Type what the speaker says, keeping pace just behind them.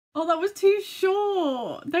Oh, that was too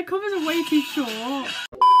short. Their covers are way too short.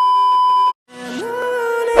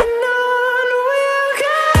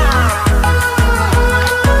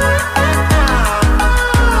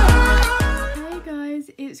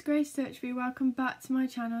 It's Grace Searchby. Welcome back to my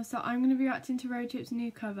channel. So I'm going to be reacting to RoadTrip's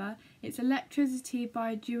new cover. It's Electricity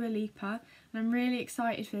by Lipa, and I'm really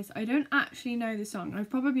excited for this. I don't actually know the song. I've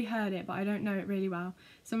probably heard it, but I don't know it really well.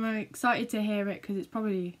 So I'm excited to hear it because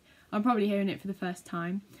I'm probably hearing it for the first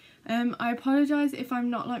time. I apologise if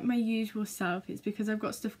I'm not like my usual self. It's because I've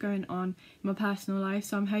got stuff going on in my personal life,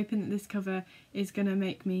 so I'm hoping that this cover is going to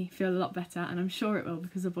make me feel a lot better, and I'm sure it will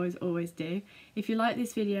because the boys always do. If you like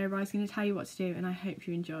this video, Rye's going to tell you what to do, and I hope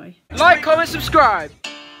you enjoy. Like, comment, subscribe!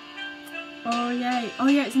 Oh yay. Oh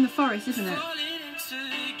yeah, it's in the forest, isn't it?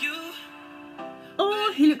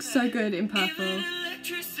 Oh, he looks so good in purple.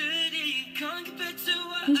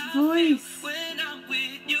 His voice.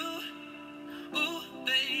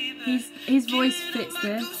 His voice fits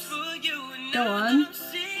this. Go on.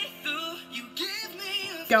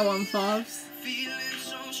 Go on, Fobs.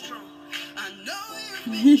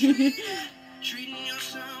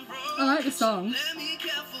 I like the song.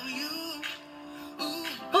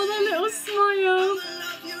 Oh, that little smile.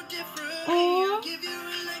 Oh.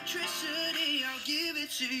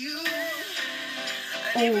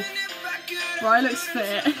 Oh. Rye looks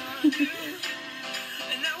fit.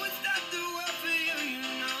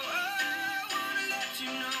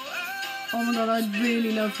 Oh my god, I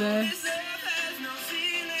really love this.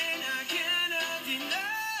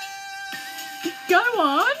 Go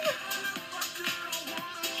on!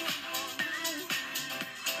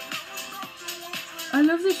 I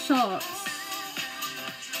love the shots.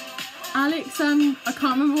 Alex, I can't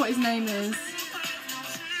remember what his name is.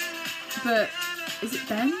 But, is it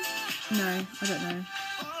Ben? No, I don't know.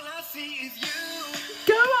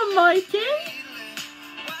 Go on, Mikey!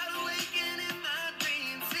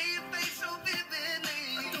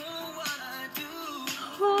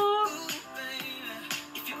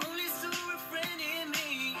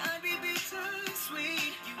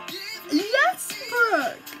 Yes,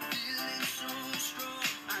 Brooke!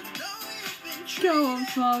 Go on,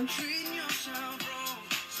 Fog.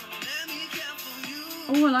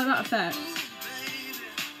 Oh, I like that effect.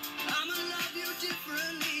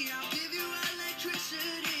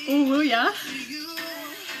 Oh, will ya?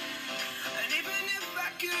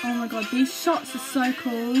 Oh my god, these shots are so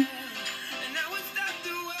cool.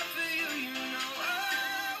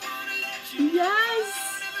 Yes!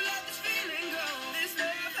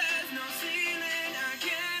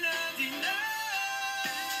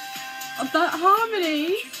 That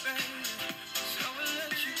harmony!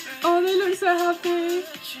 Oh, they look so happy.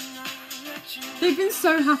 They've been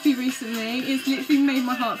so happy recently. It's literally made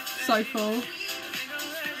my heart so full.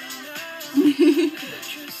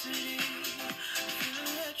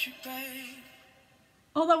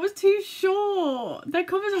 Oh, that was too short. Their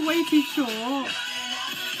covers are way too short.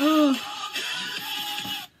 Oh.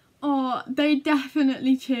 Oh, they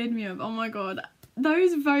definitely cheered me up. Oh my god.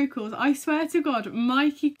 Those vocals, I swear to god,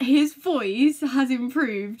 Mikey, his voice has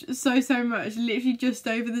improved so much, literally just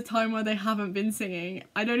over the time where they haven't been singing.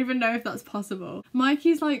 I don't even know if that's possible.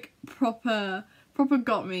 Mikey's like proper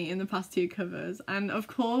got me in the past two covers, and of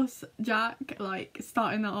course Jack, like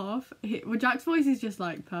starting that off, well, Jack's voice is just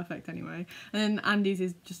like perfect anyway, and then Andy's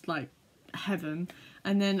is just like heaven,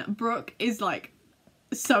 and then Brooke is like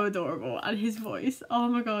so adorable, and his voice, oh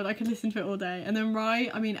my god, I could listen to it all day. And then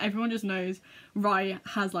Rye, I mean everyone just knows Rye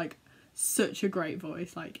has like such a great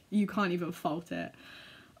voice, like you can't even fault it.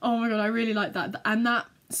 Oh my god, I really like that, and that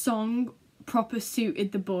song proper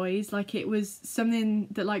suited the boys. Like it was something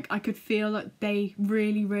that like I could feel that they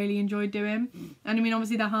really enjoyed doing, and I mean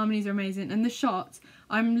obviously their harmonies are amazing, and the shots,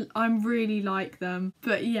 I'm really like them.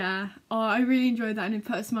 But yeah, oh, I really enjoyed that, and it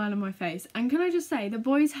put a smile on my face. And can I just say, the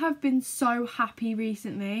boys have been so happy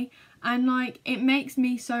recently, and like it makes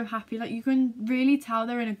me so happy. Like you can really tell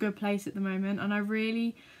they're in a good place at the moment, and I'm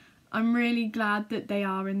really glad that they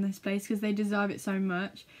are in this place because they deserve it so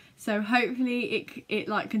much. So hopefully it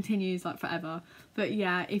like continues like forever. But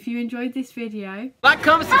yeah, if you enjoyed this video, like,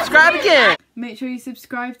 comment, subscribe again. Make sure you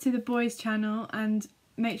subscribe to the boys' channel, and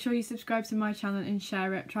make sure you subscribe to my channel and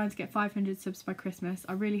share it. Trying to get 500 subs by Christmas.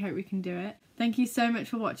 I really hope we can do it. Thank you so much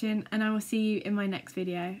for watching, and I will see you in my next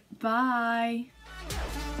video. Bye.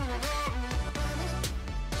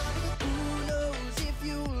 Who knows if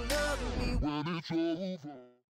you love me when it's over?